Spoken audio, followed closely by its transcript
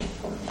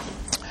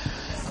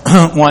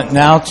want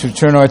now to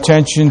turn our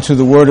attention to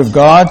the Word of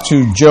God,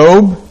 to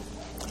Job,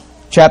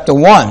 chapter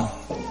 1.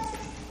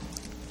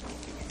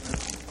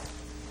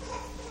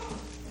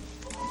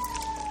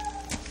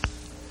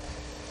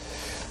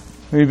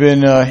 We've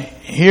been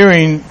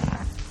hearing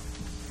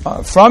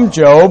from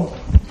Job,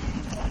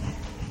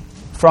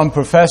 from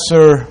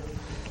Professor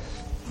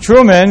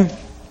Truman,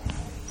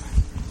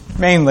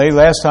 mainly.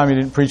 Last time he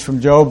didn't preach from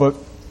Job, but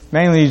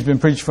mainly he's been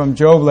preaching from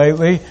Job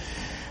lately.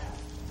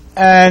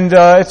 And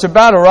it's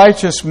about a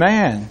righteous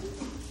man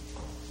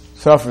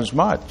suffers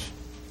much.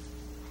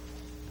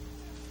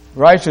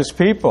 Righteous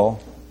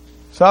people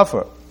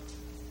suffer.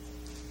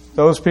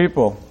 Those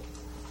people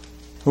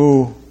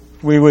who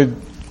we would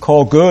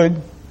call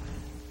good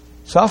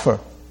suffer.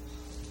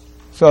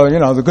 So,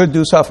 the good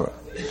do suffer.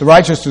 The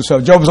righteous do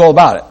suffer. Job's all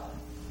about it.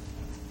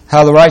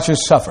 How the righteous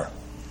suffer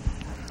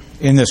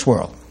in this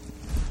world.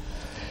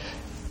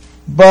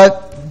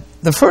 But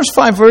the first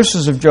 5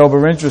 verses of Job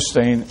are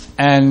interesting,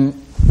 and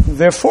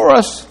they're for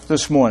us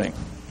this morning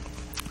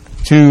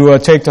to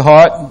take to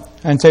heart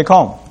and take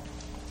home.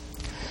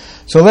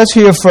 So let's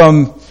hear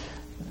from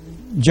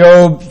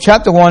Job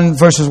chapter 1,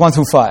 verses 1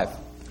 through 5.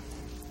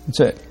 That's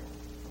it.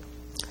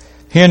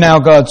 Hear now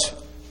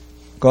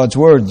God's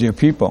word, dear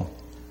people.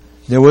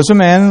 There was a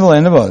man in the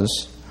land of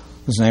Uz,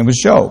 whose name was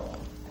Job.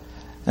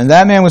 And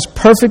that man was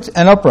perfect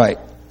and upright,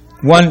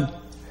 one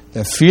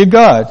that feared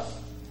God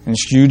and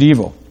eschewed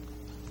evil.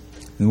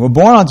 And were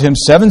born unto him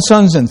 7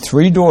 sons and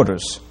 3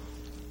 daughters.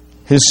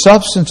 His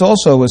substance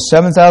also was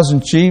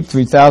 7,000 sheep,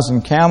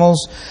 3,000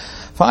 camels,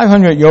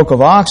 500 yoke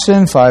of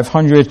oxen,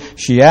 500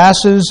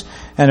 she-asses,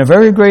 and a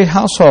very great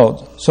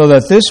household, so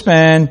that this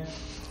man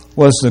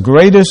was the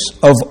greatest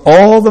of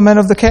all the men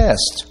of the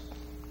cast.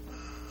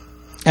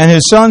 And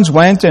his sons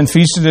went and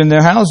feasted in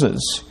their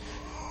houses,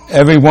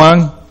 every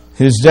one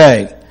his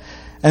day,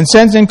 and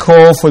sent and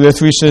called for their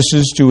 3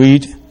 sisters to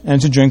eat and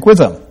to drink with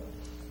them.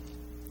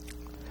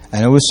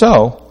 And it was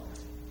so,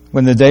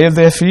 when the day of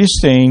their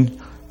feasting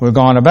were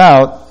gone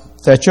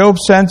about, that Job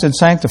sent and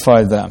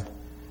sanctified them,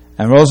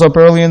 and rose up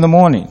early in the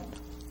morning,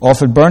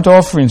 offered burnt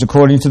offerings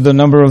according to the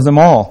number of them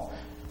all.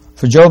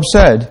 For Job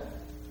said,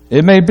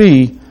 it may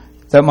be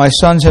that my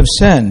sons have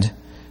sinned,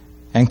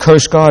 and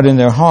cursed God in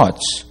their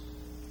hearts.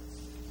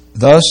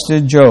 Thus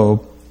did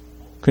Job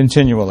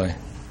continually.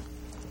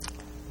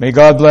 May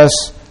God bless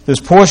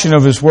this portion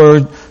of His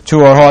Word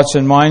to our hearts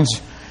and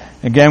minds.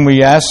 Again,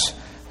 we ask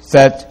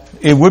that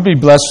it would be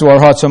blessed to our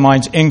hearts and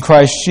minds in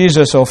Christ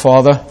Jesus, O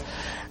Father,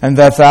 and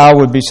that Thou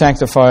would be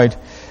sanctified,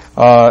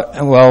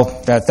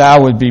 that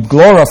Thou would be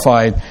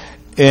glorified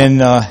in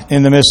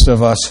the midst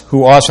of us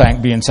who are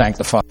being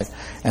sanctified.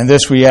 And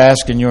this we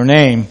ask in Your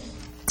name.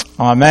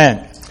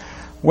 Amen.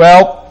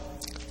 Well,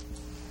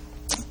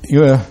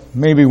 you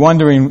may be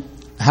wondering,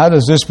 how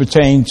does this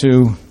pertain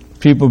to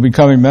people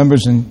becoming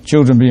members and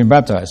children being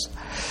baptized?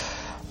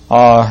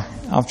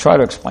 I'll try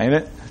to explain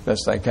it as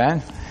best I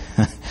can.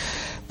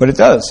 But it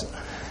does.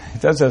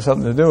 It does have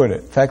something to do with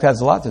it. In fact, it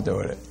has a lot to do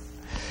with it.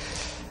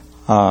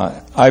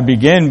 I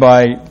begin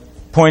by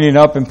pointing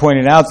up and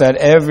pointing out that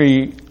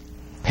every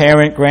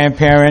parent,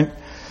 grandparent,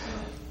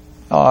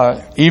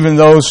 even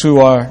those who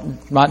are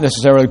not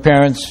necessarily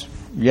parents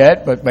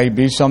yet, but may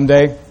be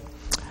someday,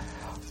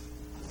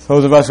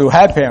 those of us who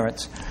had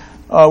parents,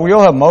 we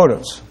all have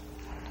motives.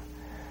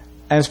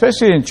 And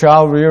especially in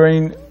child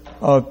rearing,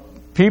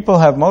 people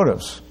have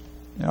motives.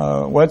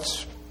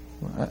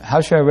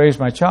 How should I raise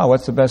my child?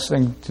 What's the best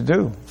thing to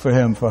do for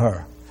him, for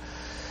her?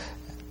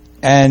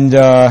 And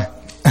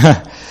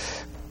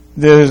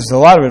there's a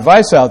lot of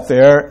advice out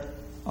there.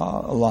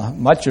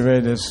 Much of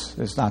it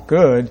is not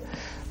good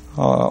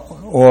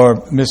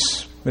or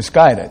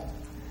misguided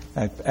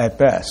at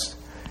best.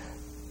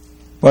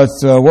 But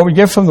what we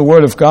get from the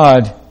Word of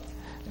God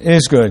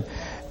is good.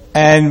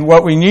 And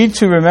what we need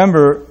to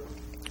remember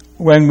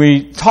when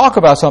we talk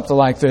about something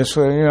like this,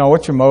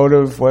 what's your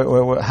motive?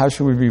 How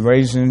should we be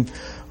raising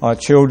our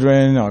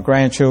children, our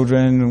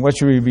grandchildren? What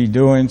should we be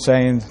doing,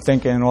 saying,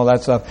 thinking, and all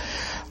that stuff?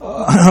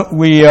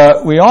 We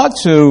ought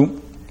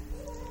to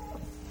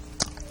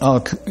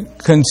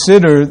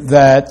consider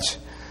that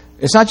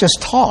it's not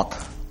just talk.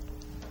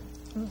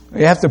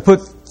 We have to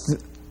put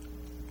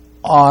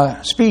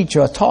our speech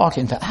or talk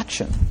into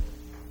action.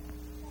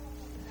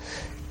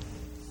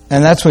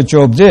 And that's what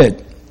Job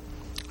did.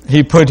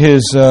 He put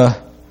his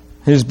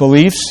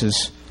beliefs,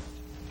 his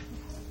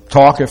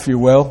talk, if you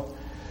will,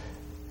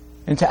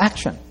 into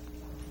action.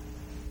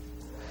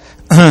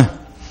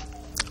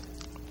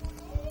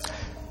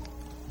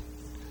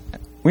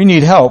 We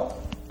need help,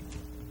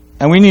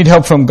 and we need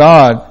help from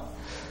God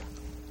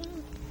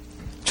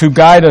to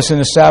guide us in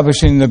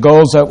establishing the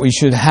goals that we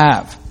should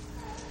have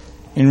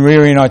in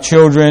rearing our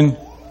children,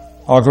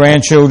 our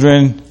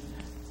grandchildren,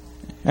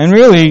 and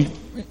really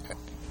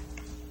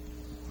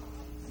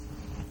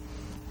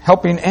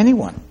helping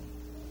anyone,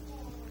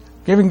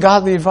 giving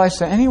godly advice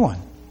to anyone.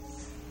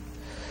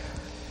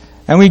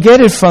 And we get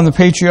it from the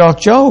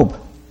patriarch Job,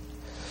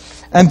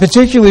 and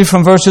particularly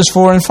from verses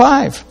 4 and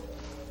 5.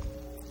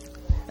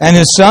 And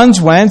his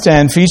sons went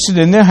and feasted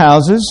in their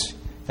houses,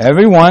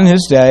 every one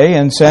his day,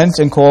 and sent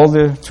and called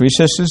the 3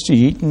 sisters to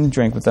eat and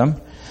drink with them.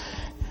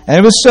 And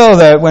it was so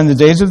that when the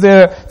days of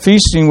their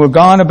feasting were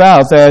gone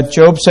about, that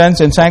Job sent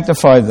and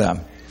sanctified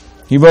them.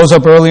 He rose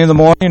up early in the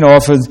morning and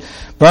offered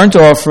burnt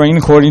offering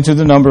according to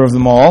the number of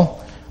them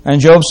all. And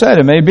Job said,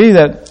 "It may be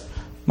that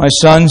my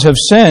sons have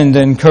sinned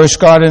and cursed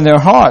God in their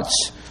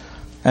hearts."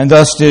 And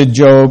thus did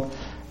Job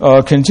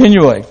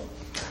continually.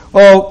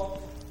 Well,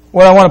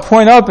 what I want to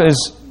point up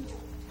is,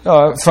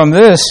 from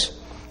this,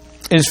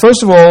 is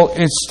first of all,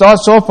 it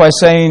starts off by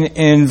saying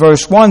in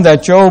verse 1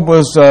 that Job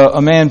was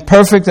a man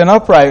perfect and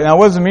upright. Now,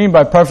 what does it mean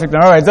by perfect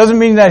and upright? It doesn't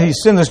mean that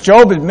he's sinless.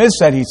 Job admits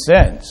that he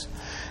sins.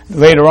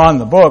 Later on in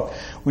the book,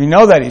 we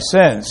know that he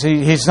sins.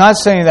 He's not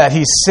saying that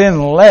he's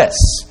sinless.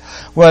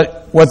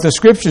 What the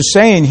Scripture's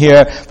saying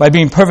here, by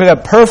being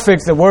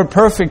perfect, the word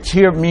perfect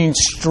here means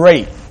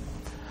straight.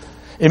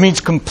 It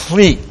means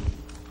complete.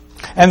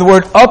 And the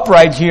word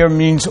upright here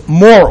means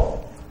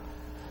moral.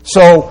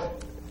 So,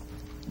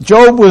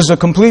 Job was a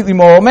completely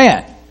moral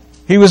man.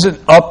 He was an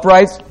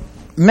upright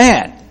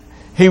man.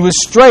 He was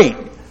straight.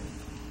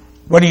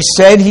 What he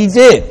said, he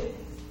did.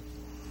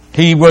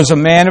 He was a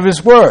man of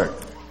his word.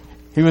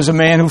 He was a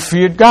man who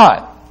feared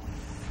God.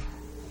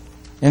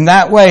 In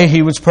that way,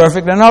 he was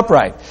perfect and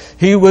upright.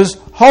 He was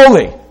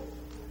holy.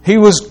 He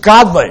was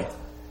godly.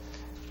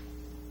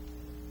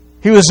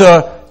 He was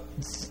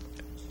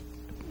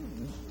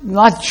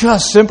not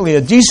just simply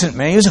a decent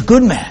man, he was a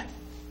good man.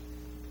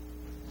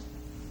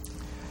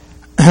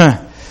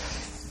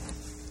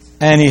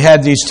 And he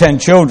had these 10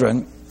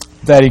 children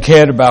that he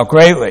cared about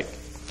greatly.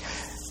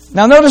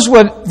 Now notice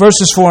what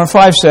verses 4 and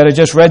 5 said, I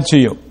just read to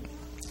you.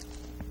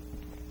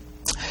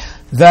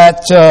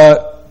 That,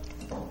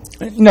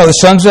 the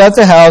sons were at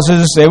the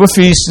houses, they were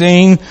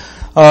feasting,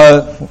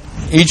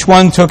 each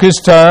one took his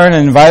turn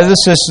and invited the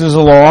sisters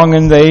along,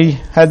 and they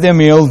had their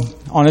meal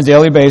on a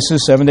daily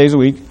basis, 7 days a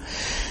week.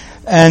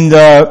 And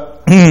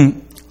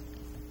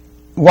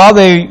while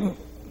they,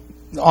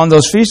 on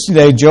those feasting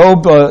days,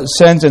 Job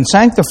sent and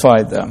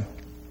sanctified them.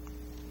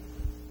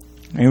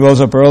 And he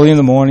rose up early in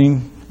the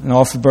morning and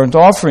offered burnt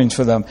offerings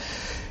for them.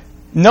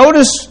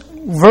 Notice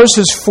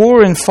verses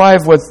 4 and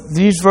 5, what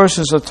these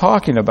verses are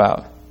talking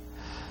about.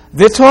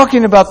 They're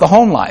talking about the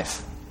home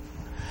life.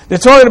 They're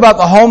talking about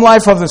the home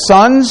life of the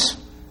sons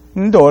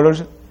and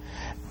daughters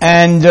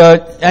and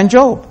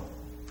Job.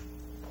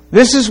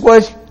 This is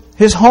what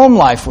his home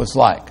life was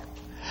like.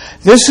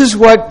 This is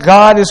what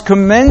God is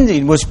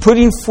commending, was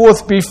putting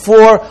forth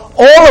before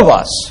all of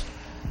us,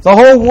 the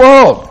whole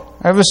world,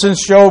 ever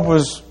since Job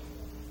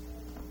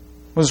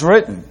was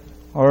written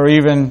or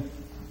even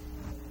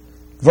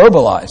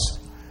verbalized.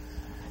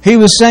 He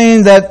was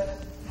saying that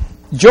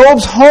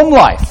Job's home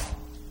life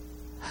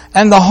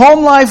and the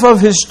home life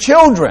of his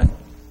children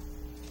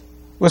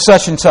was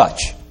such and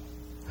such.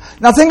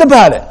 Now think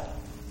about it.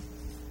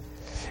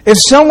 If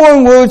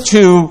someone were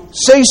to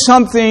say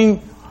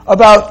something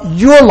about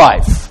your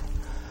life,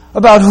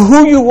 about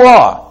who you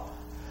are,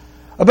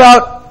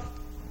 about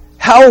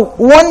how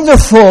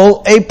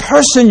wonderful a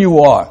person you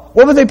are,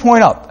 what would they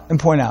point up and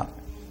point out?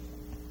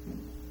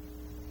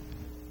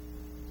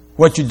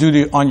 What you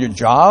do on your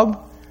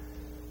job?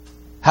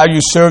 How you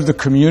serve the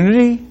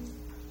community?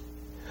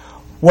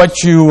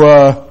 What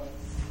your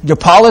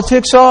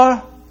politics are?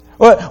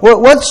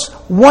 What's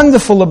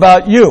wonderful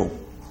about you?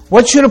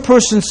 What should a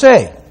person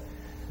say?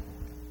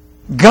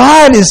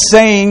 God is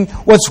saying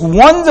what's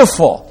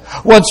wonderful,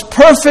 what's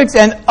perfect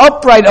and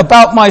upright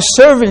about my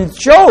servant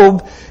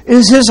Job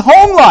is his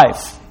home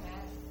life.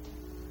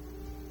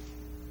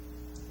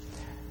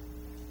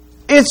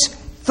 It's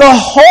the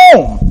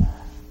home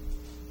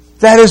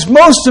that is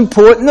most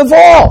important of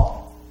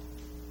all.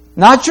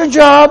 Not your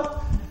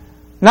job,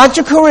 not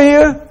your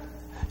career,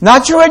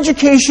 not your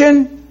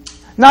education,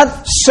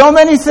 not so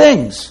many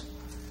things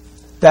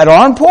that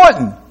are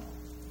important.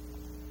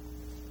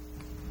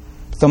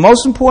 The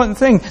most important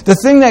thing, the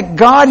thing that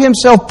God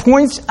himself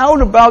points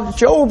out about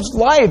Job's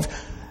life,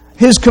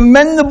 his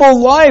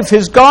commendable life,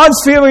 his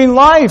God-fearing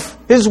life,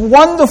 his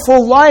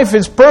wonderful life,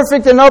 his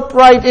perfect and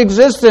upright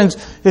existence,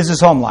 is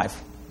his home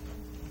life.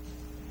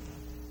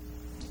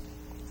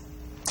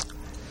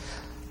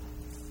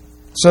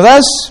 So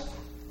that's,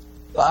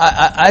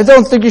 I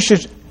don't think you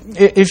should,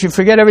 if you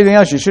forget everything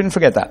else, you shouldn't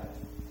forget that.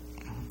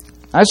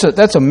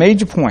 That's a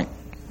major point.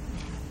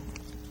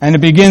 And it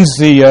begins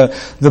the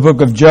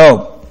book of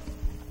Job.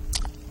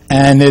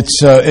 And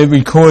it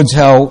records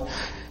how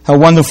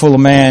wonderful a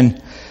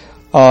man,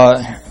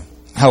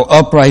 how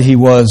upright he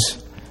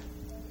was,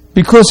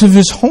 because of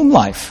his home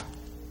life.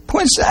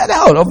 Points that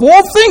out of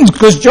all things,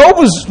 because Job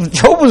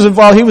was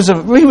involved. He was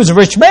a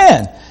rich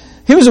man.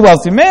 He was a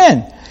wealthy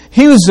man.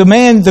 He was the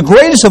man, the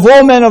greatest of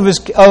all men of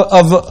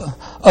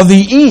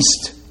the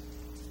East.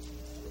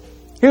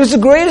 He was the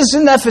greatest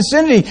in that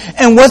vicinity.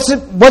 And what's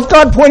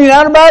God pointing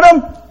out about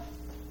him?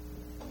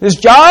 His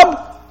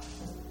job,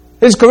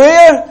 his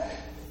career.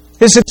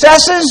 His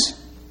successes?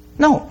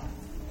 No.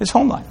 His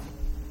home life.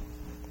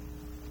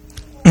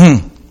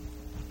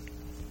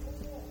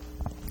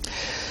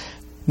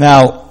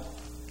 Now,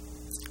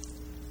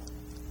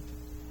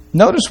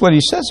 notice what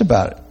he says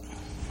about it.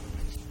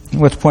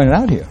 What's pointed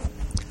out here.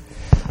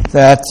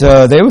 That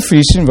they were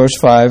feasting, verse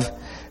 5,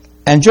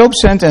 and Job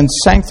sent and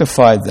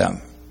sanctified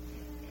them.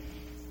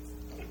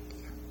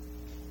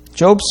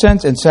 Job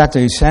sent and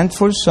sanctified. He sent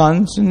for his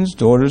sons and his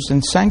daughters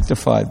and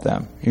sanctified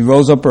them. He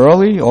rose up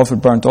early,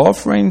 offered burnt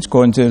offerings,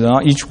 according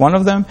to each one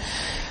of them,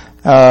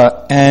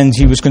 and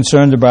he was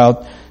concerned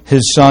about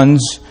his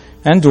sons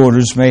and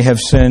daughters may have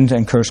sinned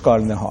and cursed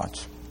God in their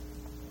hearts.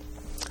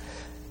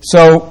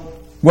 So,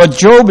 what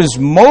Job is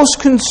most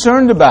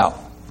concerned about,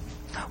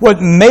 what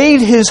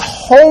made his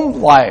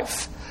home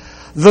life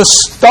the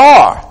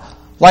star,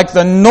 like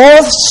the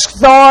North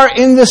Star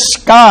in the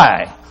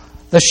sky,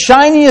 the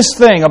shiniest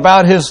thing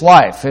about his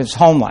life, his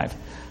home life,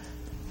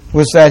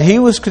 was that he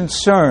was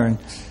concerned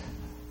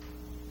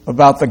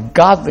about the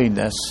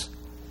godliness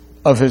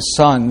of his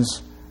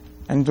sons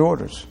and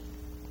daughters.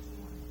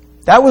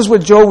 That was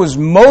what Job was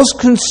most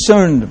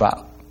concerned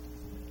about.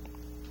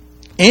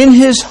 In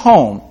his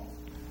home,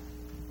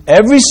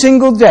 every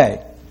single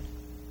day,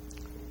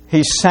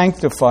 he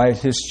sanctified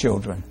his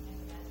children.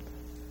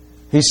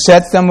 He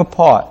set them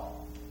apart.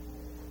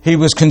 He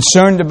was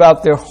concerned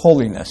about their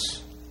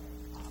holiness.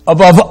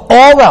 Above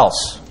all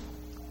else,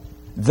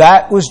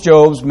 that was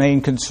Job's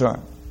main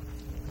concern.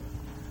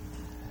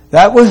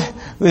 That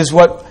was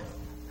what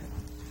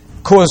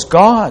caused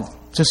God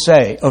to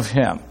say of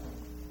him,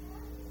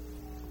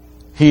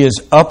 he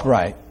is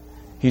upright.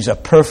 He's a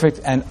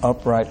perfect and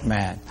upright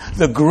man.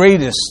 The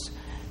greatest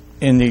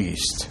in the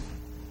East.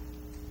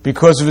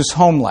 Because of his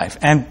home life.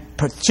 And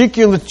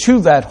particular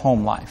to that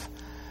home life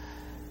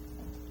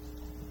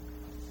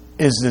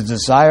is the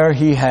desire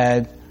he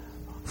had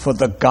for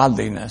the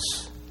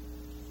godliness,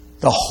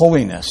 the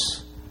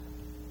holiness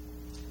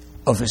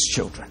of his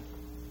children.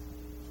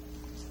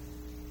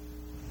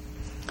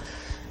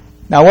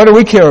 Now, what do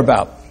we care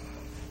about?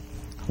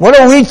 What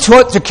are we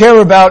taught to care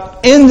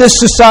about in this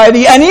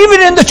society and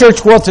even in the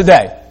church world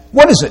today?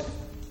 What is it?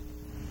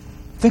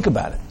 Think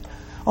about it.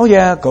 Oh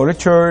yeah, go to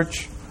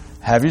church,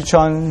 have your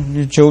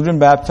children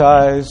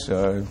baptized,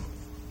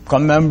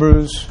 become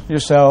members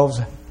yourselves,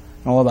 and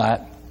all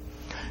that.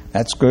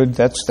 That's good.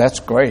 That's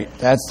great.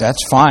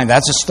 That's fine.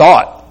 That's a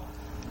start.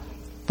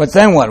 But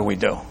then what do we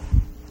do?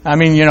 I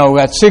mean,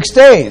 that's 6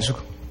 days.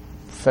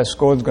 Professor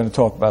Gordon's going to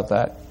talk about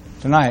that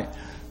tonight.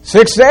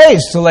 6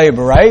 days to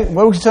labor, right?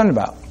 What are we concerned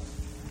about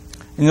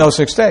in those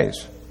 6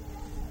 days?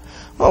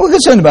 Well, we're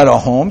concerned about our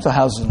homes, our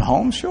houses and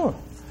homes, sure.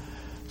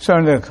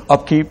 Concerned with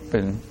upkeep,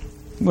 and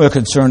we're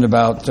concerned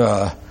about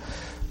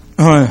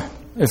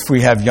if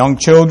we have young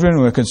children,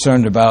 we're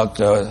concerned about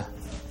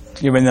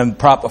giving them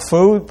proper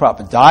food,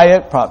 proper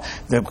diet.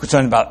 They're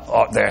concerned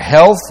about their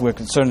health. We're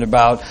concerned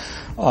about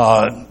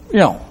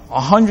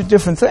 100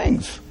 different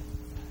things.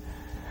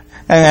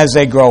 And as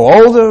they grow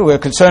older, we're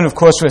concerned, of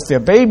course, with their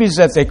babies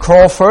that they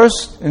crawl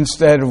first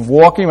instead of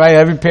walking. Right?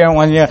 Every parent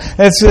wants,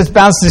 let's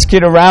bounce this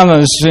kid around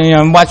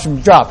and watch him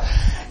drop.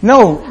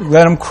 No,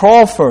 let them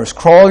crawl first.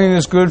 Crawling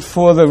is good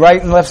for the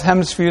right and left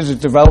hemispheres.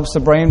 It develops the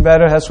brain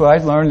better. That's what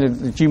I learned at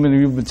the Achievement of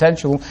Human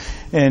Potential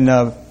in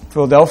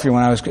Philadelphia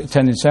when I was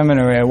attending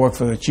seminary. I worked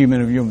for the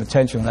Achievement of Human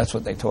Potential, and that's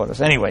what they taught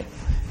us. Anyway,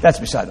 that's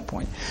beside the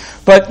point.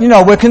 But,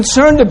 we're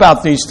concerned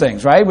about these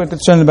things, right? We're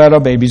concerned about our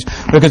babies.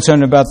 We're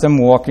concerned about them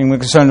walking. We're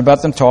concerned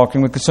about them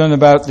talking. We're concerned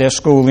about their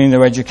schooling,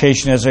 their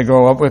education as they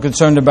grow up. We're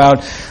concerned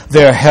about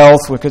their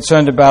health. We're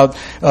concerned about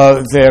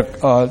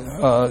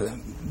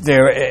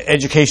their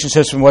education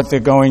system, what they're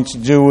going to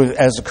do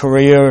as a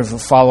career,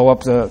 follow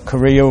up the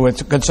career. We're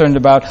concerned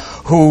about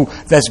who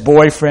this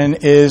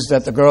boyfriend is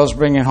that the girl's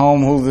bringing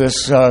home, who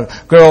this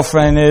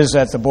girlfriend is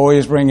that the boy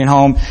is bringing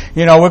home.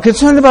 We're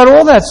concerned about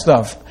all that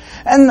stuff.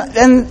 And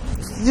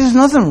there's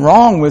nothing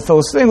wrong with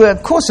those things.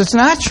 Of course, it's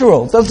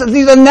natural.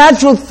 These are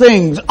natural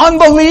things.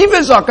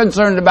 Unbelievers are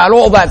concerned about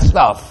all that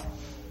stuff.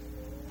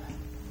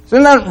 So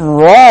it's not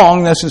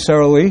wrong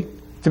necessarily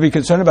to be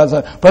concerned about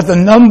that. But the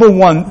number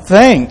one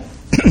thing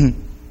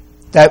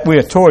that we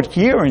are taught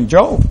here in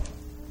Job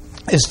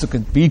is to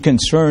be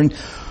concerned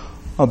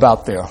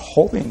about their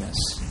holiness.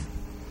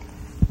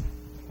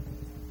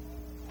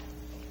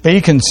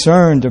 Be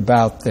concerned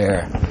about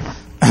their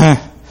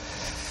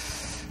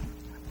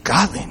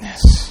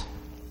godliness.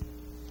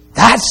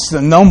 That's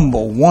the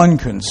number one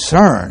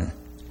concern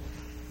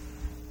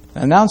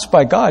announced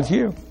by God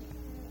here.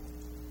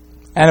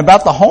 And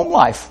about the home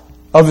life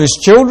of his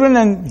children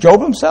and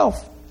Job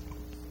himself.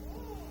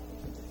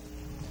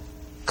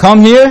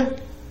 Come here.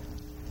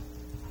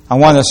 I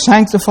want to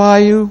sanctify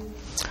you.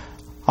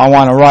 I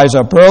want to rise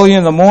up early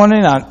in the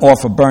morning and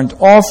offer burnt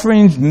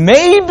offerings.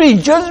 Maybe,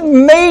 just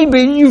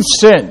maybe, you've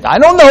sinned. I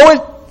don't know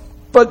it,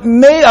 but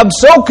I'm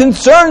so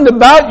concerned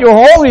about your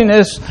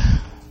holiness.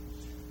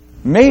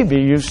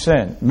 Maybe you've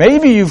sinned.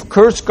 Maybe you've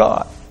cursed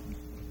God.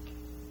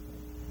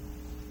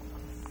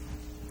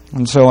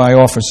 And so I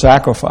offer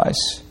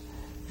sacrifice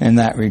in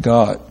that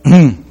regard.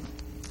 The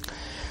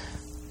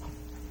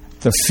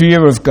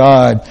fear of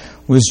God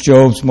was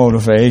Job's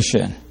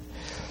motivation.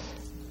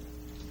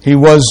 He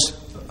was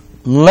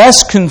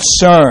less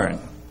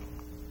concerned,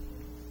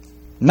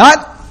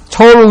 not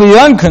totally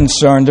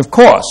unconcerned, of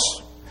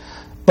course,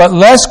 but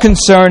less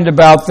concerned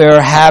about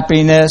their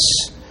happiness,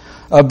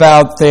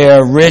 about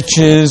their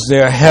riches,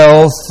 their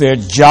health, their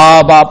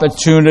job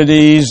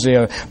opportunities,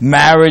 their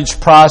marriage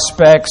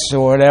prospects,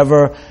 or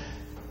whatever.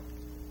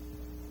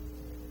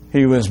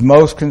 He was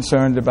most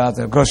concerned about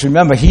that. Because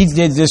remember, he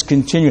did this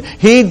continue.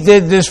 He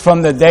did this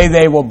from the day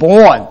they were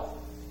born.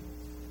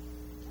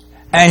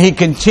 And he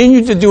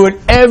continued to do it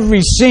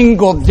every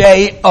single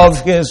day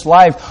of his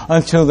life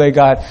until they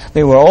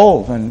were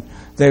old and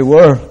they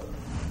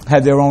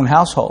had their own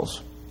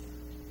households.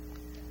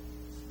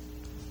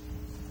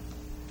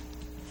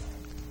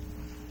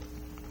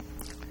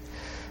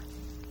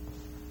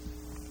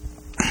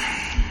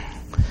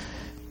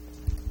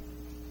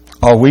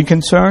 Are we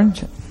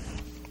concerned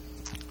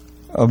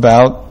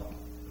about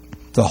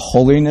the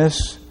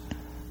holiness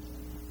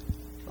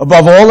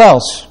above all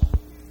else?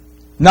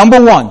 Number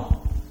one,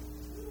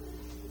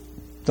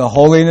 the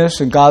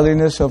holiness and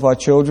godliness of our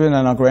children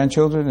and our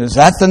grandchildren. Is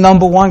that the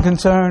number one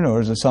concern,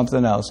 or is it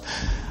something else?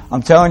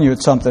 I'm telling you,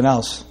 it's something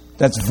else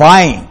that's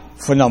vying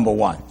for number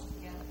one.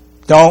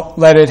 Don't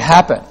let it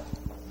happen.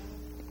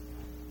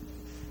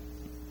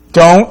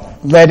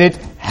 Don't let it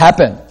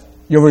happen.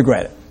 You'll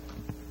regret it.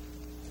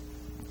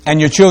 And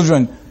your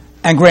children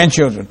and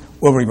grandchildren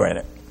will regret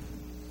it.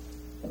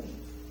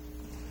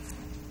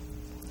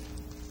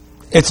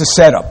 It's a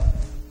setup.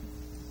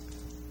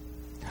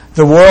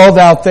 The world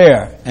out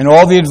there and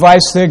all the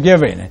advice they're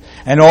giving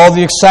and all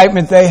the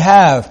excitement they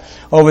have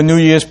over New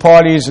Year's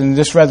parties and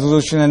this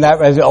resolution and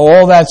that,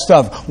 all that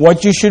stuff.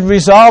 What you should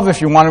resolve, if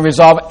you want to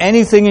resolve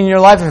anything in your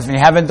life, if you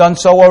haven't done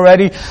so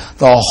already,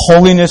 the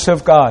holiness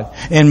of God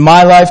in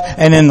my life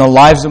and in the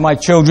lives of my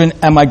children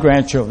and my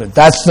grandchildren.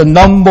 That's the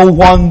number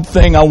one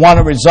thing I want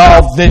to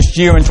resolve this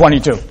year in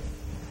 22.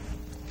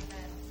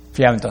 If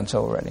you haven't done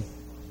so already.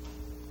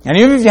 And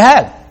even if you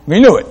had,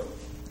 renew it.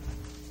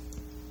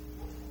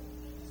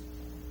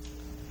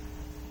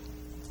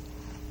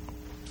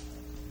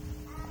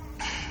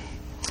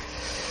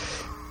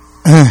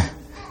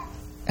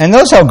 And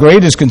notice how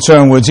great his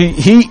concern was.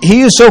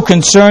 He is so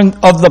concerned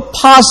of the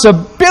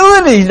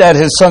possibility that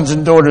his sons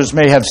and daughters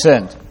may have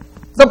sinned.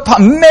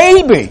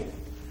 Maybe. It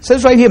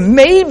says right here,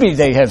 maybe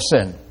they have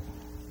sinned.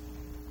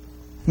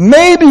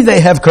 Maybe they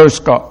have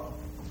cursed God.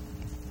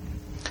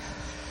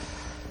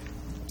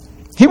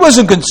 He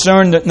wasn't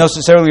concerned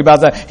necessarily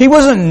about that. He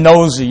wasn't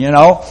nosy,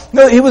 No,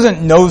 he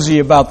wasn't nosy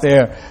about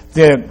their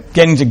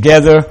getting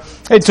together.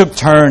 They took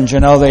turns,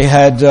 They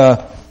had,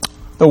 the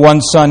one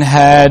son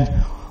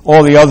had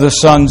all the other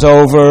sons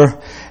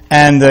over,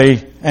 and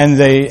they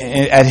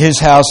at his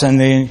house,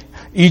 and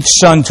each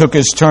son took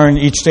his turn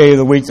each day of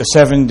the week, the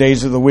 7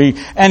 days of the week,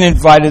 and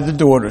invited the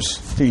daughters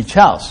to each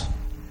house.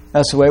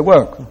 That's the way it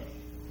worked.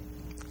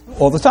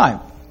 All the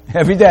time.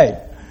 Every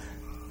day.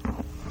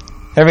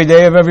 Every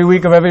day of every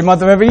week of every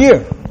month of every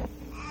year.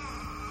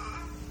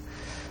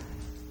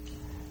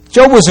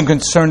 Job wasn't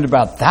concerned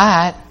about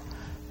that.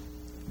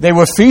 They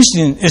were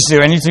feasting. Is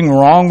there anything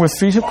wrong with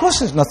feasting? Of course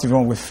there's nothing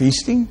wrong with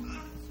feasting.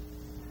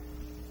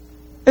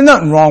 There's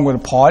nothing wrong with a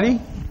party.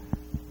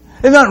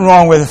 There's nothing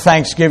wrong with a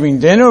Thanksgiving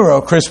dinner or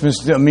a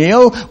Christmas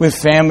meal with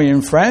family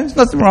and friends.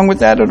 Nothing wrong with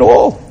that at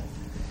all.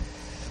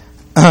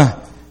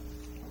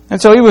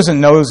 And so he wasn't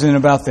nosing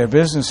about their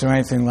business or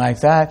anything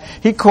like that.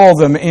 He called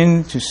them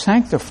in to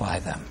sanctify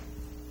them.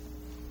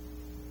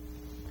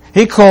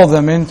 He called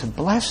them in to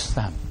bless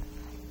them.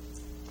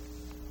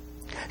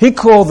 He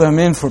called them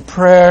in for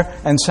prayer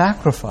and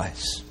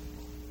sacrifice.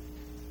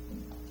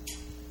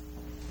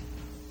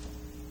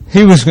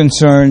 He was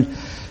concerned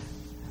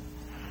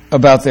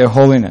about their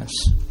holiness.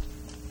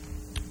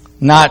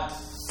 Not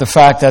the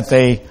fact that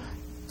they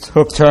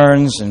took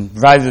turns and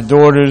invited the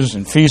daughters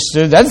and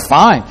feasted. That's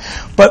fine.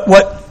 But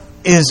what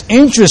is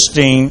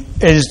interesting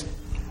is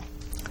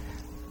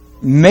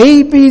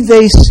maybe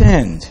they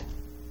sinned.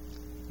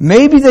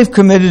 Maybe they've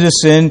committed a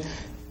sin.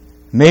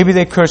 Maybe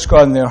they cursed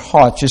God in their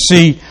hearts. You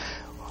see,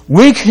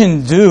 we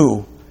can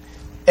do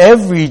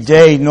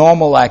everyday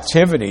normal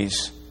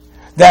activities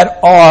that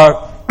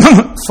are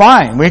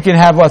fine. We can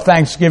have our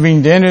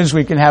Thanksgiving dinners.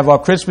 We can have our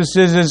Christmas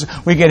dinners.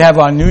 We can have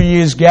our New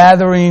Year's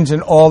gatherings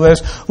and all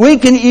this. We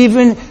can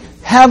even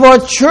have our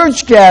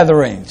church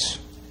gatherings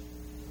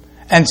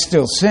and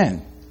still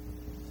sin.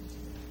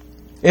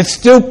 It's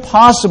still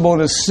possible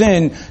to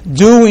sin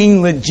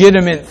doing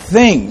legitimate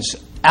things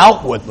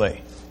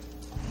outwardly.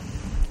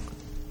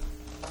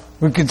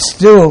 We could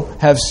still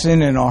have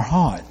sin in our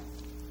heart.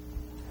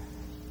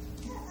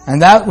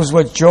 And that was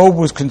what Job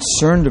was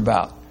concerned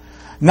about.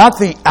 Not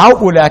the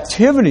outward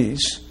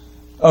activities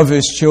of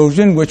his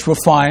children, which were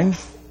fine,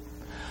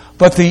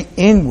 but the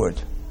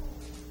inward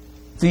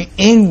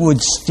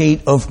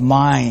state of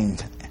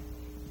mind.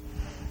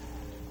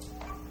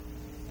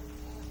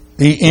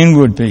 The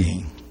inward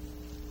being.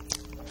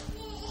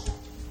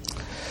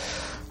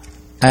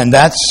 And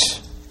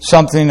that's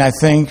something I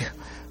think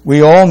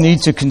we all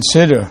need to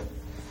consider,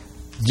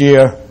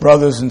 dear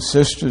brothers and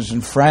sisters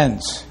and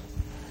friends.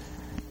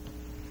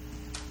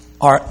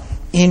 Our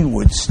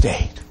inward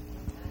state.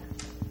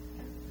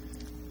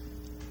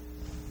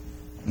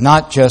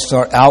 not just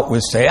our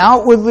outward state.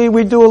 Outwardly,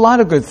 we do a lot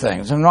of good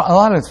things, and a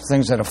lot of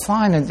things that are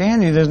fine and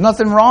dandy. There's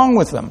nothing wrong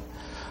with them.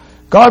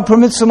 God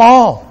permits them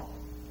all.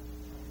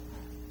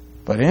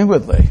 But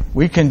inwardly,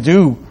 we can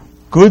do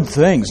good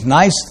things,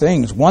 nice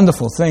things,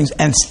 wonderful things,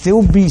 and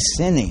still be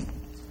sinning.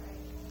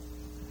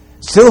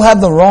 Still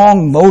have the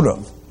wrong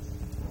motive,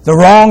 the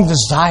wrong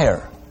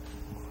desire,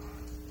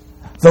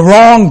 the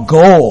wrong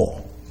goal.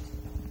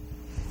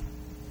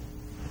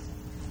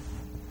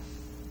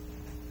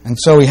 And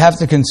so we have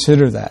to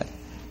consider that.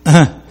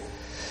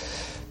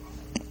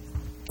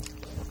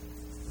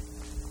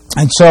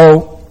 And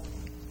so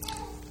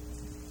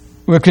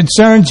we're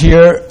concerned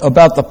here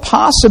about the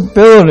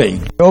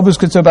possibility, Job is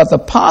concerned about the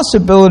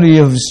possibility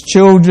of his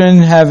children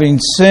having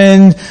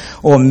sinned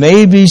or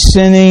maybe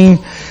sinning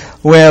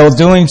while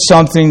doing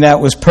something that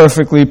was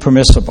perfectly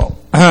permissible.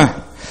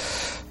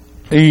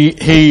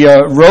 He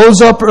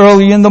rose up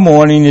early in the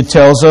morning, it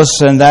tells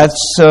us, and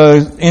that's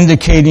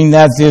indicating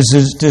that there's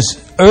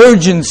this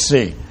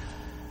urgency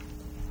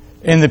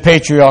in the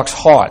patriarch's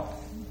heart.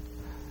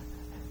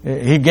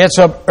 He gets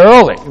up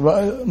early.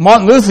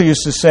 Martin Luther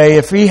used to say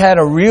if he had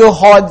a real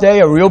hard day,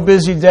 a real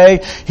busy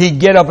day, he'd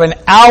get up an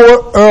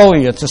hour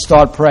earlier to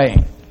start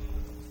praying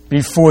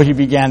before he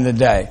began the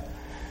day.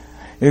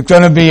 It's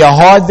going to be a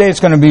hard day, it's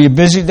going to be a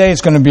busy day,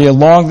 it's going to be a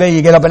long day.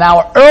 You get up an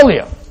hour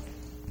earlier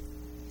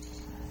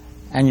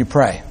and you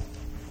pray.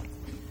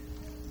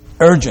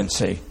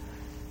 Urgency.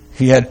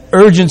 He had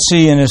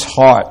urgency in his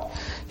heart.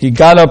 He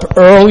got up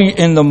early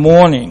in the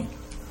morning,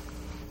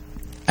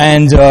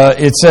 and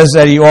it says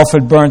that he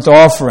offered burnt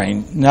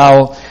offering.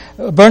 Now,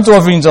 burnt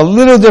offering is a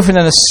little different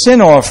than a sin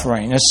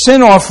offering. A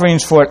sin offering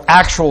is for an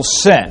actual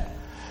sin.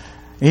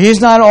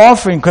 He's not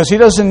offering because he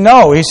doesn't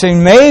know. He's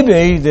saying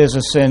maybe there's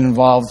a sin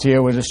involved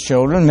here with his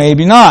children,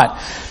 maybe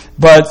not.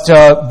 But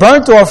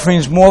burnt offering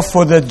is more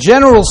for the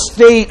general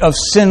state of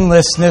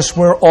sinlessness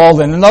we're all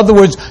in. In other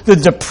words, the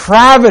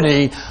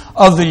depravity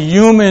of the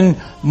human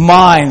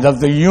mind, of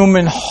the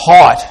human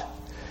heart.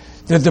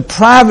 The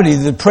depravity,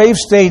 the depraved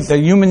state the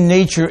human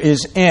nature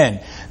is in.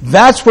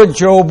 That's what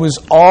Job was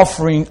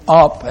offering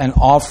up and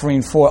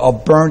offering for, a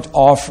burnt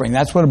offering.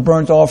 That's what a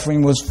burnt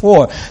offering was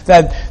for.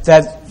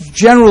 That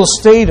general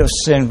state of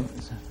sin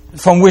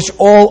from which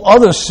all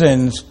other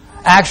sins,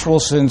 actual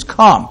sins,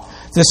 come.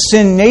 The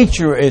sin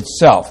nature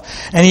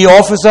itself. And he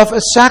offers up a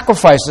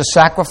sacrifice. The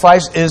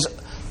sacrifice is,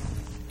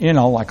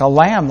 like a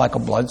lamb, like a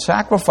blood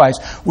sacrifice,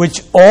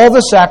 which all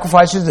the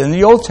sacrifices in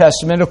the Old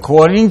Testament,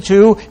 according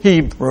to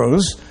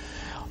Hebrews,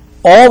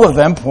 all of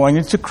them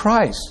pointed to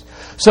Christ.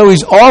 So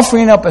he's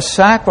offering up a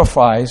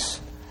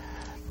sacrifice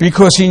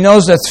because he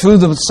knows that through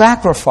the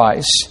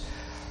sacrifice,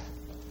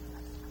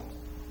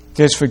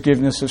 there's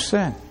forgiveness of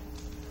sin.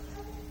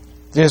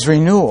 There's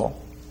renewal.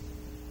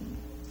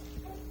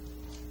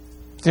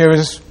 There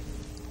is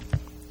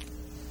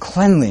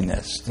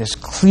cleanliness. There's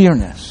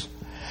clearness.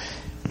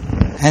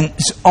 And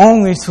it's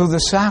only through the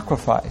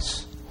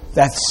sacrifice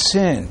that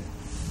sin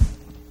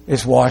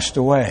is washed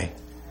away.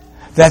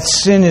 That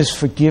sin is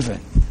forgiven.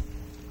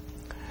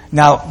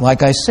 Now,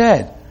 like I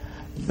said,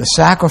 the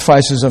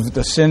sacrifices of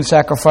the sin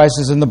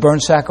sacrifices and the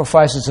burnt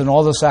sacrifices and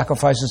all the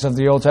sacrifices of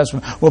the Old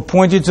Testament were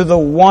pointed to the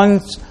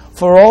once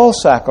for all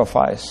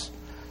sacrifice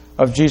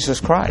of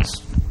Jesus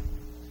Christ.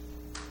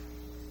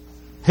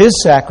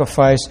 His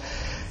sacrifice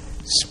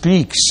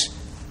speaks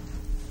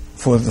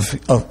for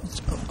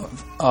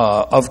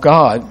of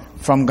God,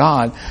 from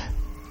God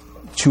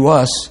to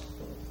us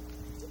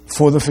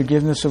for the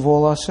forgiveness of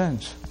all our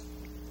sins.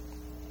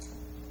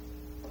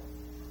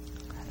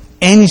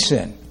 Any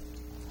sin,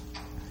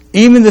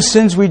 even the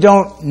sins we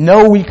don't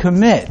know we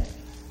commit,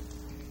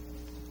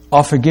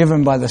 are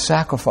forgiven by the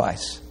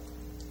sacrifice,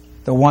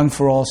 the one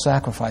for all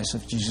sacrifice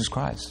of Jesus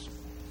Christ.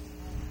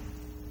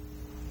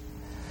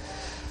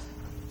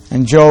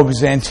 And Job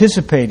is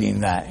anticipating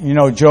that.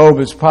 Job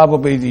is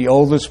probably the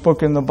oldest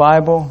book in the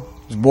Bible.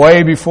 It's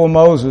way before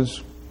Moses,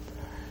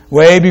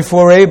 way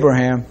before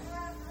Abraham,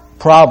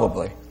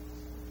 probably.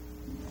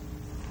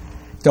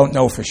 Don't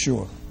know for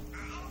sure.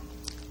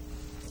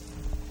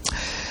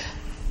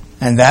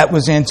 And that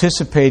was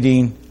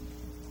anticipating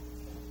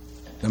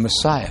the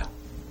Messiah,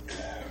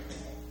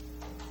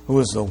 who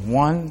was the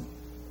one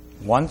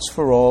once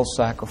for all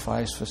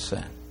sacrifice for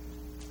sin.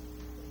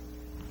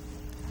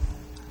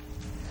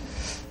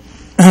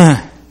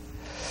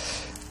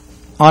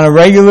 On a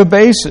regular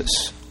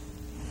basis,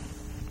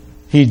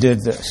 he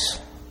did this.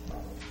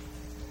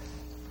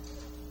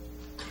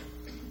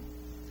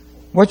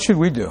 What should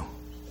we do?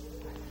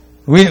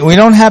 We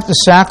don't have to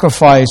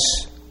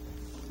sacrifice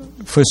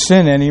for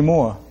sin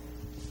anymore.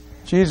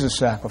 Jesus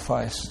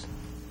sacrificed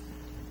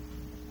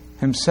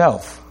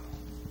himself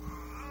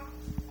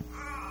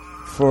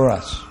for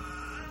us.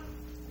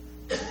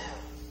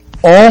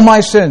 All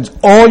my sins,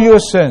 all your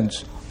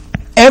sins,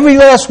 every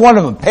last one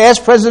of them,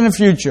 past, present, and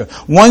future,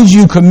 ones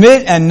you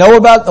commit and know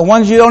about, the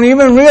ones you don't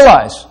even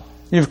realize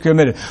you've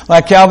committed.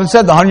 Like Calvin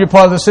said, the 100th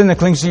part of the sin that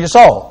clings to your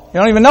soul. You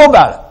don't even know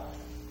about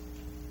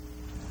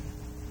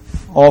it.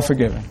 All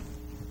forgiven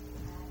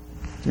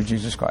through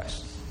Jesus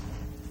Christ.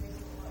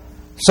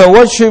 So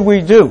what should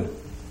we do?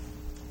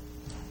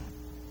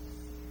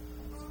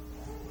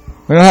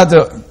 We don't have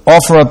to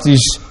offer up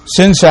these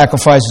sin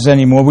sacrifices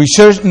anymore. We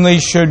certainly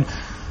should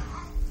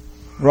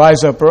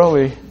rise up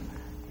early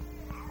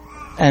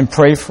and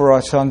pray for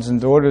our sons and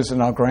daughters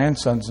and our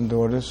grandsons and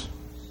daughters.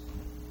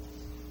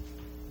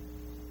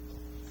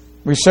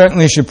 We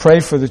certainly should pray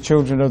for the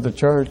children of the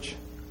church,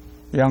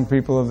 young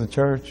people of the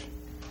church.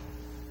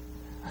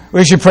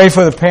 We should pray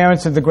for the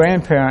parents and the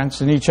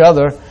grandparents and each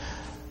other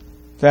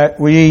that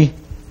we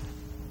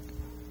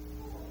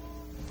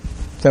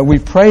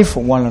pray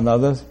for one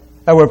another,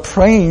 that we're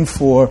praying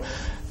for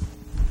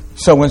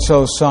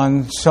so-and-so's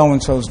son,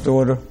 so-and-so's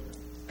daughter.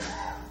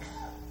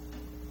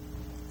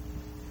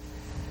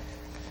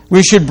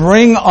 We should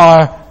bring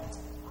our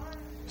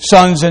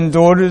sons and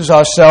daughters,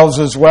 ourselves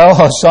as well,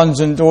 our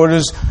sons and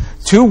daughters,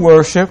 to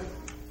worship,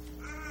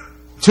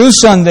 to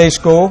Sunday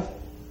school,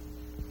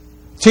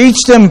 teach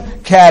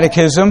them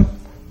catechism,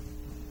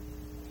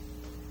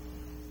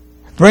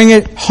 bring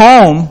it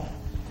home.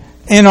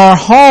 In our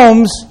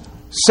homes,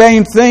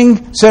 same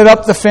thing, set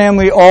up the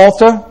family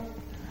altar,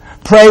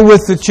 pray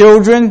with the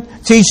children,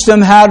 teach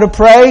them how to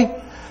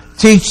pray,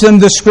 teach them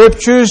the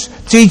scriptures,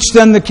 teach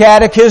them the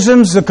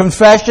catechisms, the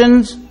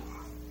confessions.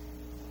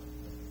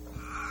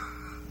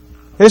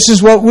 This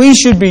is what we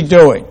should be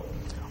doing.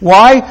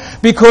 Why?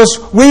 Because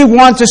we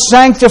want to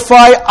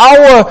sanctify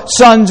our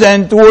sons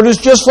and daughters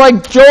just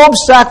like Job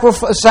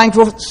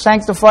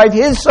sanctified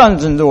his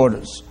sons and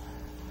daughters.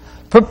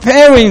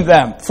 Preparing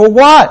them for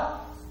what?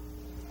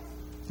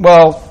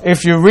 Well,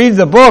 if you read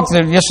the book,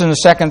 just in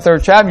the 2nd,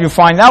 3rd chapter, you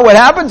find out what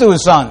happened to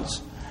his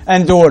sons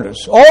and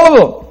daughters.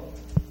 All of them.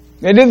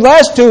 They didn't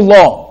last too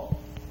long.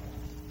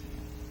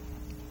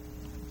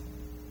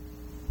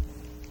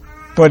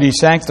 But he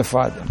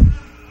sanctified them.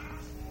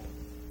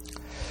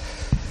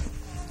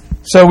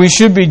 So we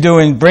should be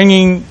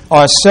bringing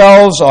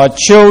ourselves, our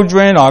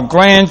children, our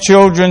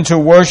grandchildren to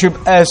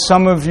worship, as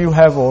some of you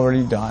have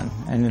already done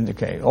and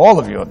indicated. All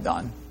of you have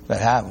done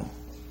that haven't.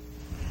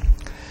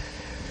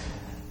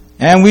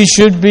 And we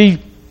should be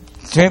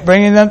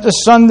bringing them to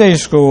Sunday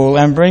school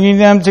and bringing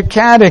them to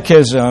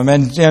catechism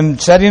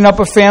and setting up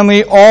a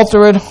family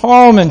altar at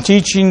home and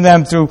teaching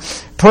them through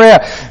prayer.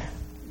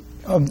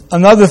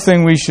 Another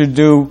thing we should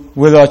do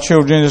with our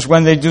children is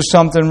when they do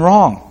something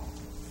wrong.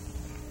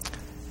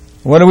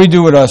 What do we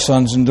do with our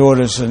sons and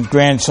daughters and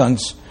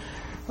grandsons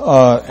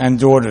and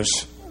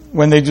daughters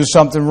when they do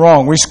something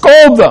wrong? We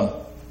scold them.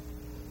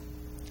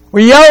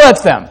 We yell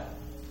at them.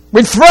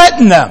 We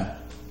threaten them.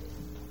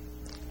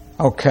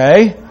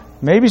 Okay,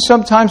 maybe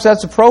sometimes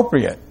that's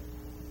appropriate.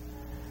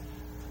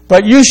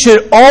 But you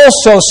should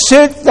also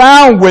sit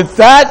down with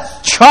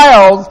that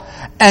child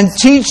and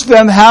teach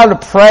them how to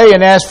pray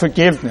and ask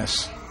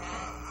forgiveness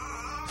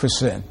for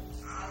sin.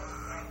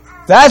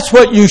 That's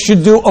what you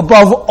should do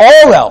above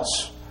all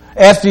else.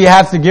 After you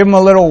have to give them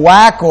a little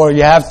whack or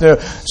you have to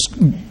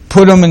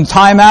put them in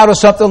timeout or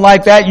something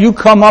like that, you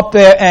come up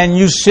there and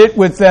you sit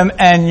with them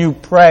and you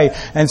pray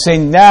and say,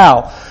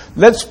 now,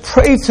 let's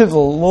pray to the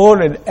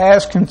Lord and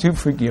ask Him to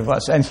forgive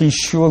us. And He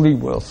surely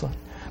will.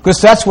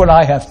 Because that's what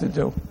I have to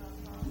do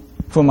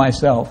for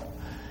myself.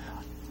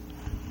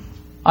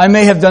 I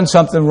may have done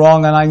something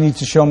wrong and I need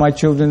to show my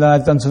children that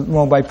I've done something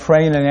wrong by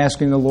praying and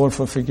asking the Lord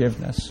for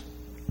forgiveness.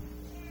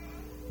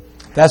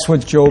 That's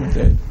what Job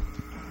did.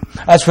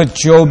 That's what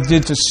Job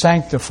did to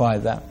sanctify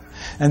them.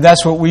 And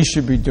that's what we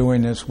should be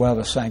doing as well,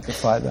 to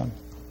sanctify them.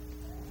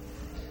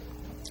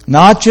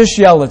 Not just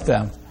yell at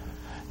them.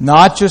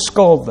 Not just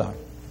scold them.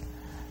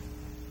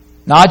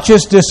 Not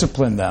just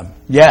discipline them.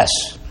 Yes,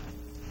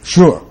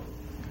 sure.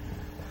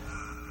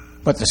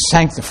 But to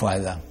sanctify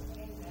them.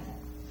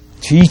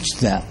 Teach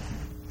them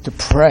to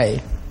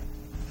pray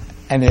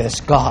and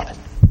ask God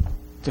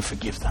to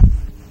forgive them.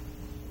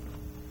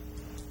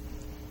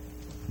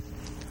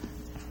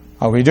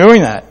 Are we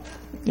doing that?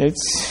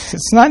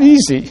 It's not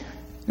easy.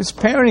 This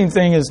parenting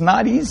thing is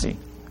not easy.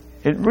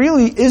 It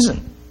really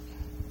isn't.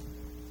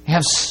 We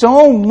have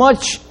so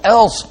much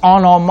else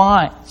on our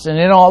minds and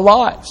in our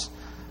lives.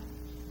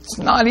 It's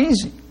not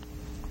easy.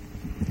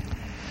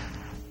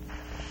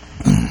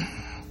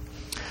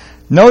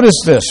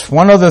 Notice this.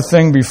 One other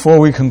thing before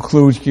we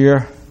conclude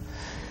here,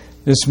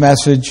 this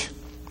message.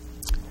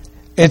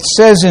 It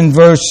says in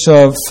verse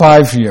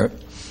 5 here,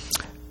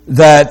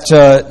 that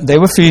they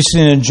were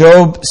feasting and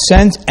Job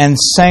sent and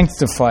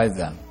sanctified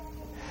them.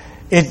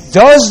 It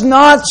does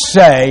not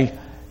say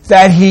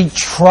that he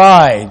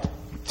tried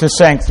to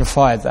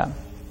sanctify them.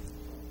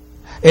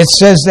 It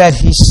says that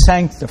he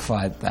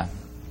sanctified them.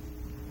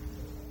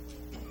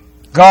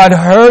 God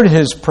heard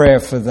his prayer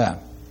for them.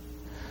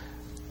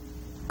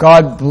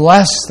 God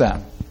blessed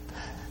them.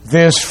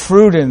 There's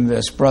fruit in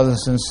this,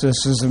 brothers and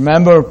sisters.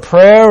 Remember,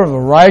 prayer of a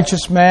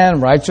righteous man,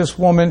 righteous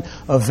woman,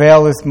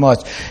 availeth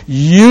much.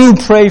 You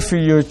pray for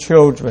your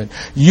children.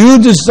 You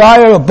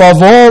desire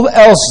above all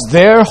else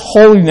their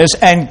holiness,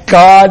 and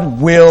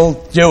God will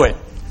do it.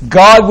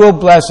 God will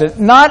bless it.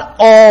 Not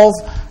all,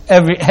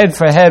 every head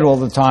for head all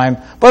the time,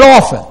 but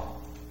often.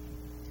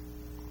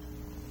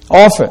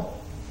 Often.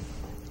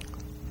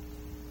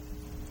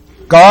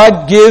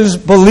 God gives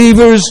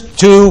believers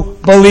to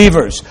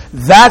believers.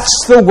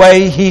 That's the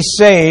way He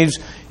saves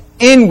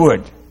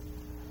inward.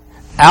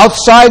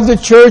 Outside the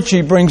church,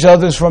 He brings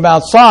others from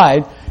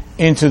outside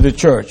into the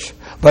church.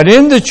 But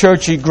in the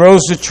church, He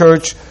grows the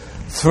church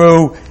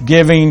through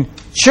giving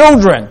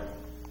children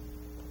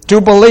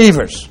to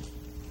believers.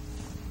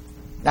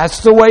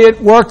 That's the way it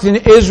worked in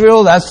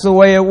Israel. That's the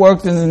way it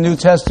worked in the New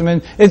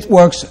Testament. It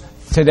works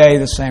today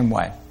the same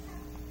way.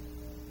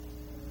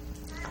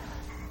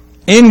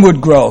 Inward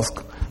growth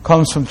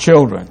comes from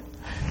children.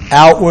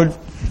 Outward,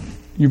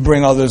 you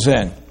bring others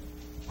in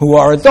who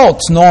are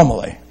adults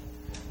normally.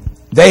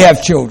 They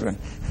have children,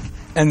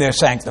 and they're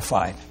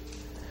sanctified.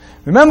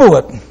 Remember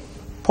what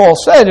Paul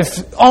said,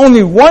 if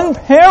only one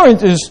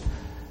parent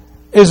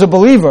is a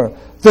believer,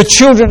 the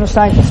children are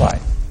sanctified.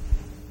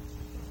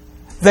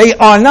 They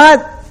are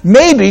not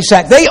maybe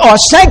sanctified, they are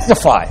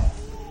sanctified.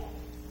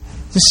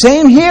 The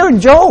same here in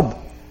Job.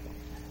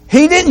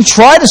 He didn't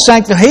try to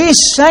sanctify, He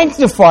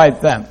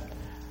sanctified them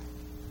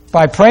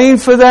by praying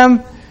for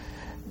them,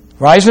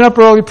 rising up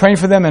early, praying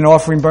for them, and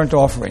offering burnt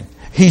offering.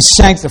 He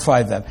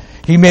sanctified them.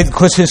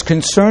 Because His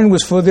concern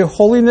was for their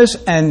holiness,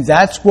 and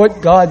that's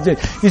what God did.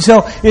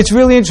 So it's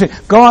really interesting.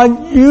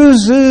 God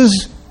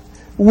uses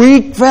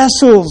weak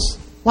vessels,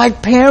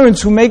 like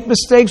parents who make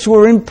mistakes, who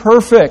are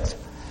imperfect,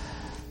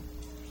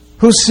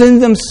 who sin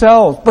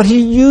themselves. But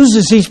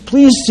He's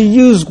pleased to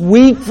use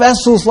weak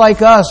vessels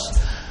like us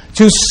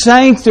to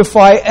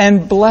sanctify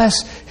and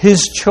bless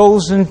His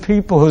chosen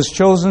people, His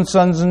chosen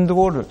sons and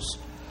daughters.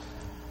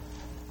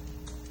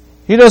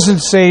 He doesn't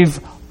save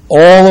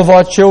all of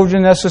our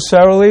children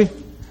necessarily,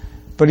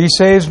 but He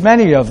saves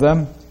many of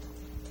them.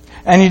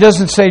 And He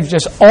doesn't save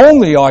just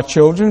only our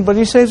children, but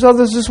He saves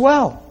others as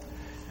well.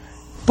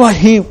 But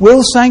He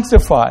will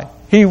sanctify.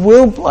 He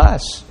will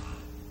bless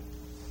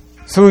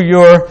through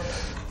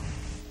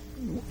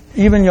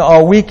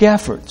our weak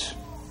efforts,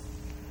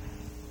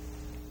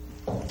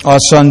 our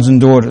sons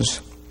and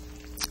daughters.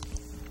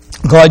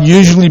 God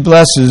usually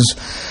blesses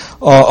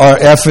our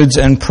efforts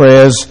and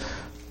prayers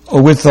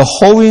with the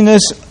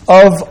holiness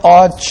of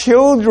our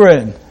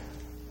children.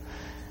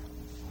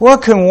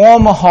 What can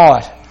warm a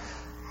heart,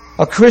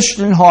 a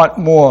Christian heart,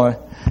 more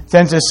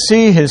than to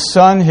see his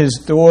son,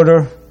 his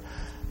daughter,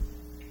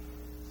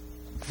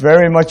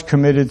 very much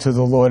committed to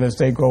the Lord as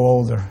they grow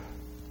older?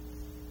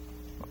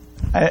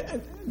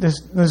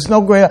 There's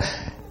no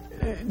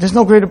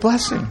greater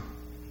blessing.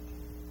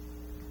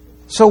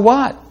 So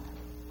what?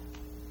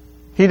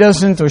 He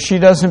doesn't or she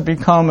doesn't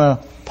become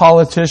a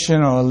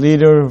politician or a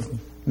leader of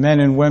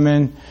men and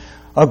women,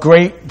 a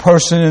great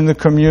person in the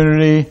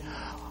community,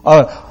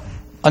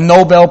 a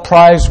Nobel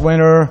Prize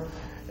winner,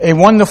 a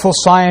wonderful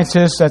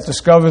scientist that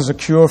discovers a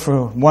cure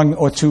for 1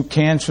 or 2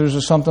 cancers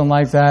or something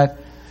like that.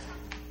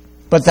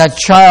 But that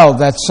child,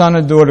 that son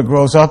or daughter,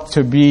 grows up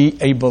to be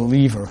a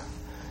believer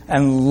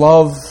and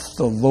love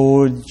the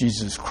Lord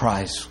Jesus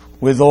Christ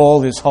with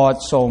all his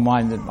heart, soul,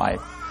 mind, and might.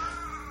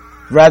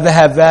 Rather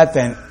have that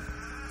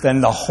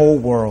than the whole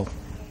world.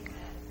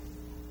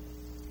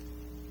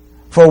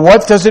 For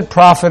what does it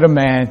profit a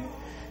man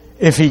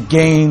if he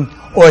gain,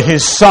 or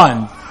his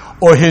son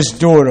or his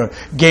daughter,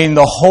 gain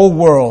the whole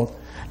world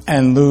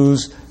and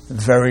lose the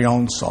very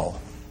own soul?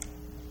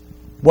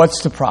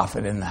 What's the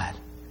profit in that?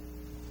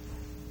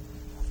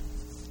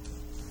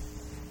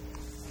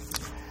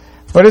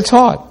 But it's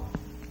hard.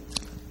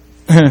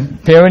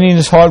 Parenting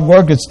is hard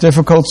work. It's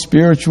difficult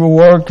spiritual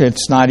work.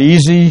 It's not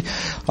easy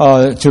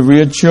to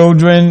rear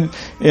children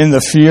in the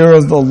fear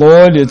of the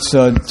Lord. It's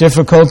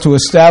difficult to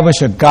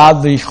establish a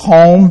godly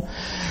home,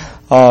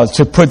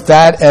 to put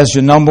that as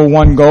your number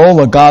one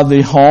goal, a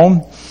godly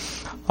home.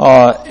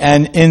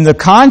 And in the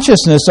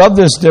consciousness of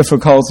this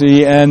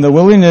difficulty and the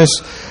willingness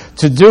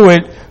to do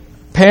it,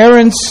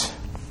 parents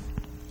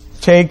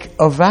take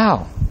a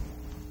vow.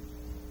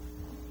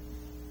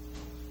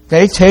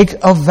 They take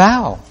a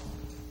vow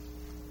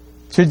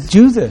to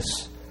do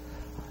this,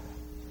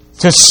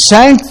 to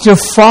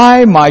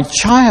sanctify my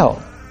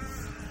child,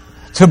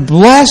 to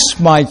bless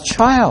my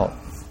child.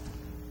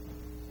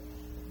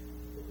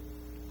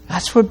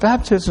 That's what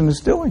baptism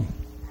is doing.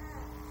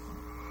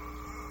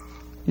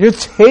 You're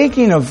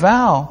taking a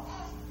vow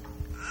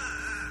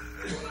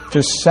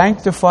to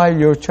sanctify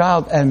your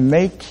child and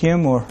make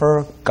him or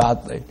her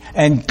godly.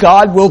 And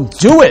God will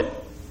do it.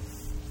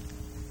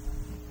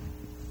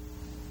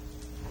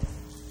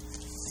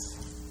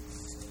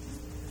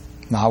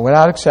 Not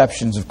without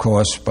exceptions, of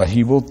course, but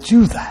He will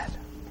do that.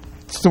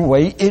 It's the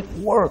way it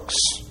works.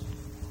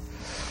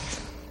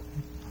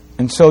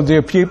 And so,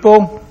 dear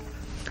people,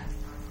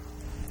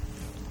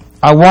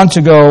 I want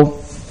to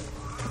go,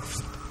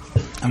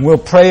 and we'll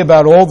pray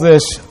about all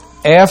this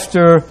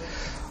after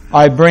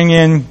I bring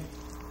in